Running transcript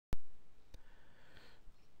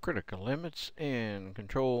Critical limits and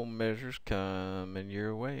control measures coming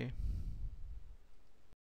your way.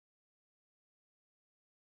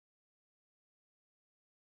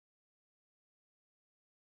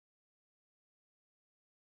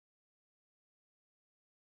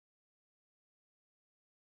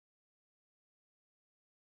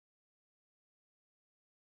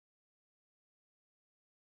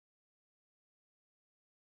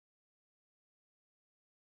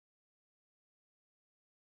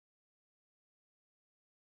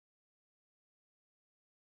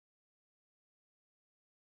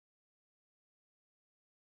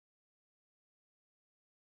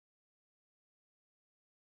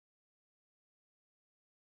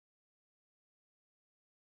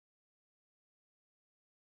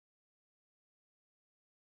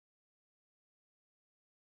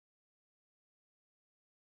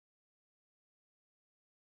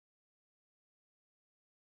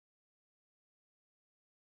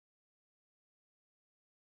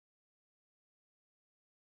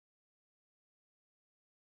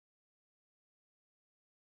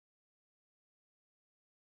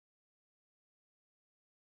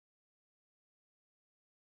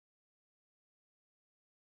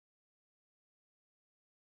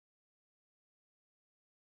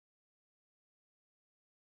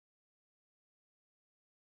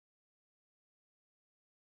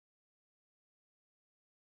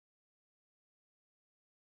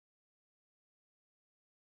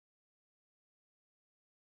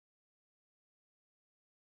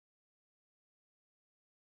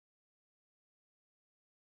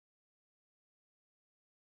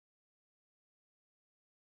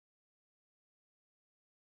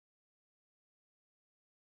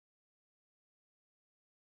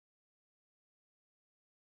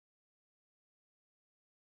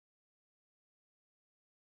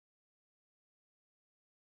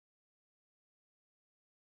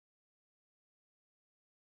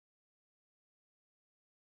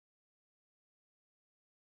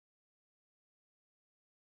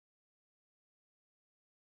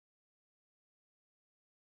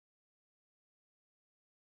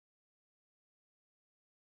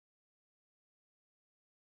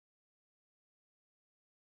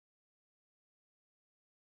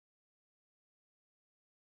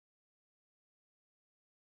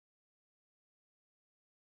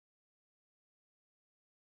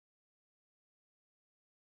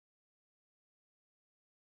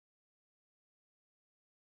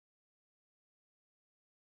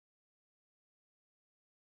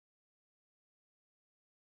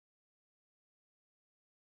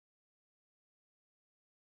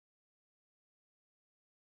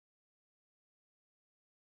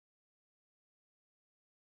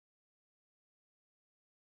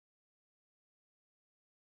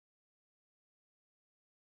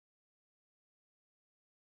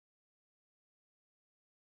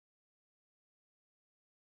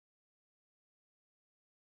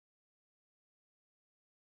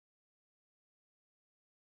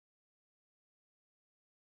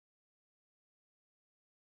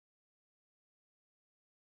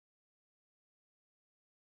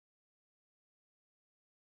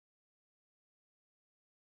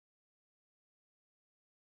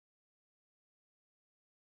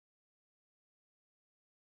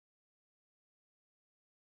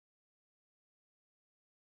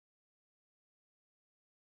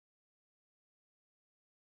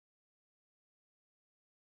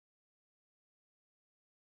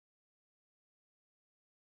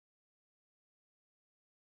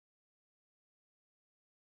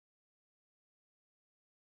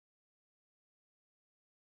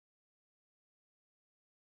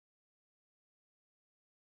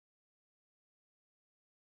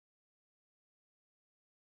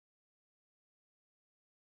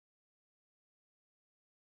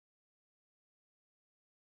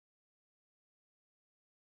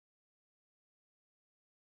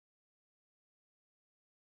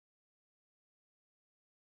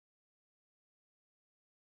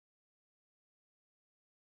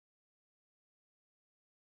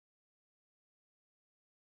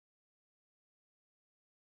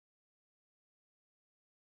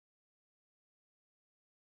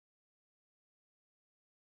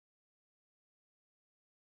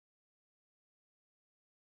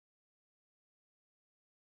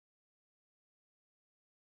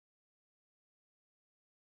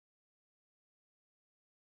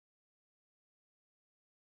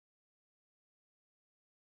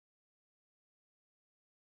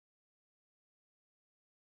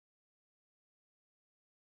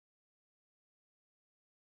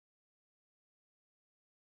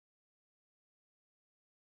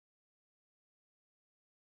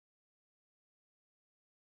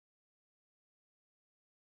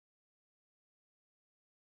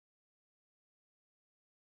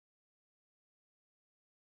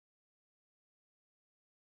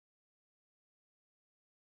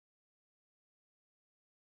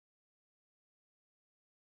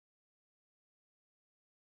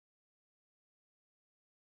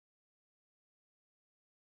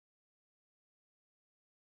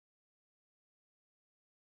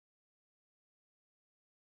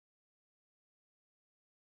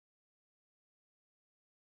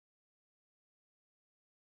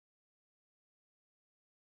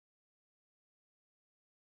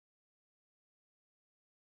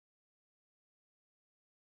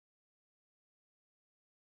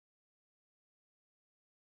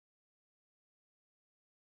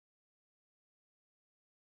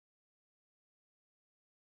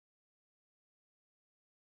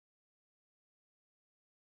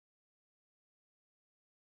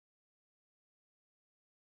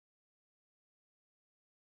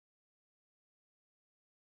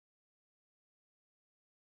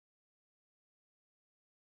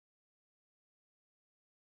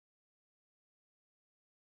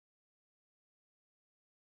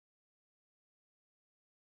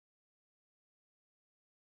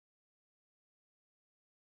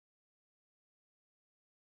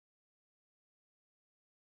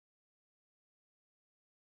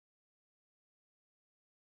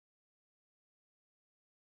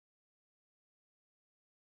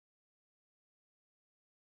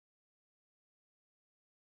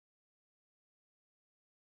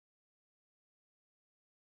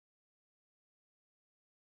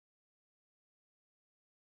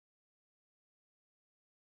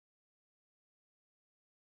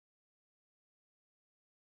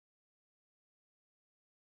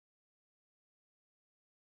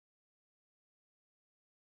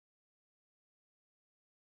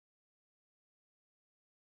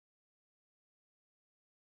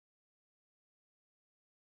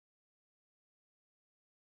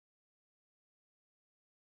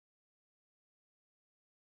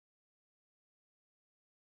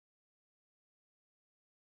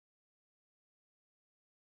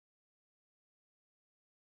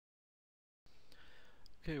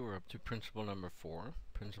 Okay, we're up to principle number 4.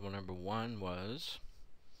 Principle number 1 was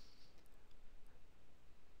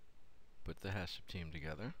put the HACCP team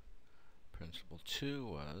together. Principle 2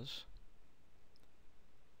 was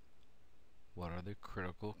what are the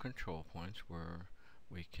critical control points where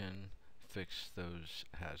we can fix those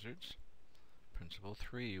hazards. Principle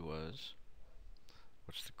 3 was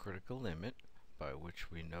what's the critical limit by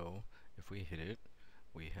which we know if we hit it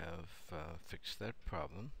we have fixed that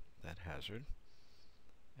problem, that hazard.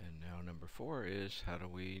 And now number 4 is how do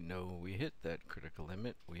we know we hit that critical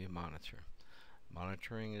limit? We monitor.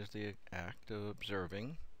 Monitoring is the act of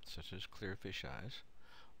observing, such as clear fish eyes,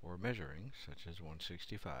 or measuring, such as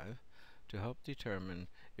 165, to help determine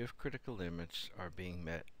if critical limits are being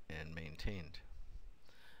met and maintained.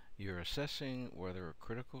 You're assessing whether a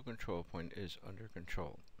critical control point is under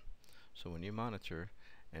control. So when you monitor,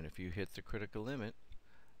 and if you hit the critical limit,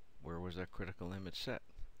 where was that critical limit set?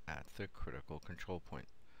 At the critical control point.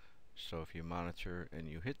 So if you monitor and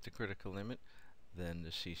you hit the critical limit, then the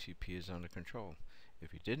CCP is under control.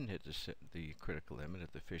 If you didn't hit the critical limit,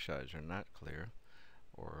 if the fish eyes are not clear,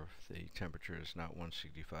 or if the temperature is not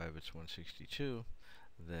 165, it's 162,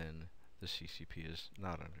 then the CCP is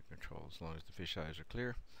not under control. As long as the fish eyes are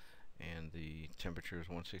clear and the temperature is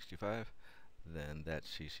 165, then that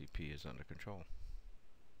CCP is under control.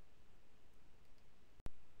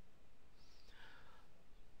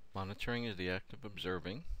 Monitoring is the act of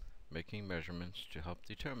observing, making measurements to help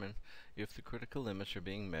determine if the critical limits are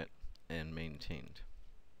being met and maintained.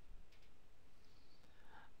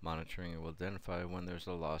 Monitoring will identify when there's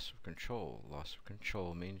a loss of control. Loss of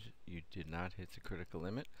control means you did not hit the critical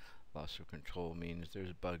limit. Loss of control means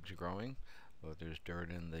there's bugs growing, or there's dirt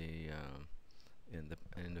in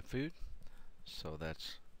the food. So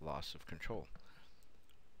that's loss of control.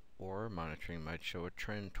 Or monitoring might show a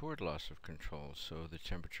trend toward loss of control. So the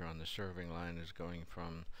temperature on the serving line is going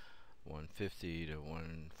from 150 to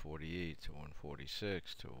 148 to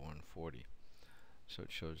 146 to 140. So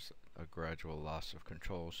it shows a gradual loss of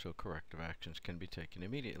control, so corrective actions can be taken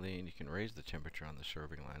immediately, and you can raise the temperature on the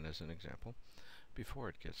serving line as an example before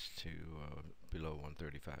it gets to below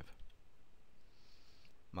 135.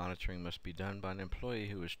 Monitoring must be done by an employee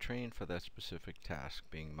who is trained for that specific task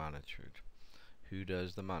being monitored. Who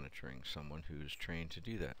does the monitoring? Someone who's trained to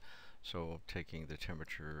do that. So taking the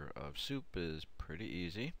temperature of soup is pretty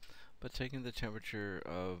easy, but taking the temperature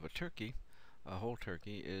of a turkey, a whole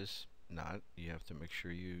turkey, is not. You have to make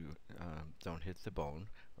sure you don't hit the bone,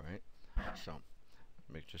 right? So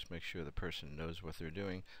just make sure the person knows what they're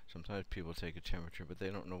doing. Sometimes people take a temperature, but they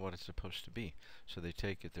don't know what it's supposed to be. So they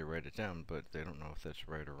take it, they write it down, but they don't know if that's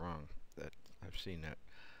right or wrong. I've seen that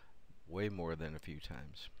way more than a few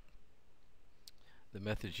times. The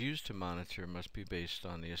methods used to monitor must be based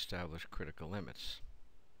on the established critical limits.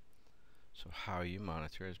 So how you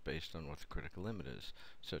monitor is based on what the critical limit is,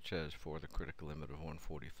 such as for the critical limit of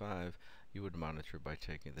 145, you would monitor by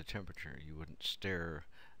taking the temperature. You wouldn't stare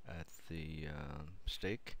at the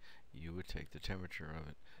steak, you would take the temperature of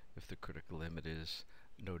it. If the critical limit is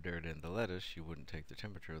no dirt in the lettuce, you wouldn't take the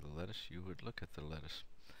temperature of the lettuce, you would look at the lettuce.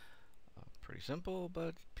 Pretty simple,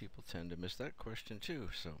 but people tend to miss that question too,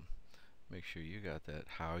 so make sure you got that.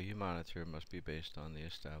 How you monitor must be based on the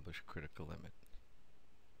established critical limit.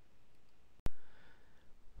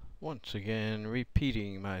 Once again,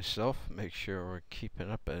 repeating myself, make sure we're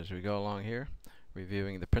keeping up as we go along here.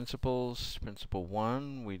 Reviewing the principles. Principle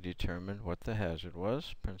 1, we determined what the hazard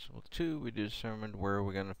was. Principle 2, we determined where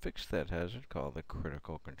we're going to fix that hazard, called the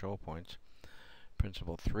critical control points.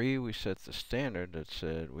 Principle 3, we set the standard that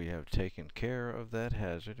said we have taken care of that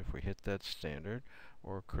hazard if we hit that standard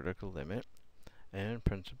or critical limit. And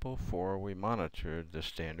Principle 4, we monitored the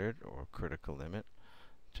standard or critical limit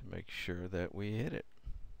to make sure that we hit it.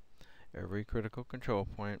 Every critical control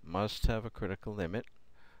point must have a critical limit.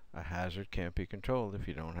 A hazard can't be controlled if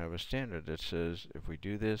you don't have a standard that says if we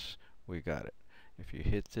do this, we got it. If you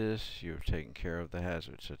hit this, you've taken care of the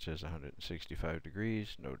hazard, such as 165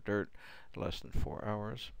 degrees, no dirt, less than 4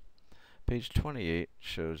 hours. Page 28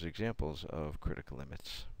 shows examples of critical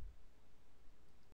limits.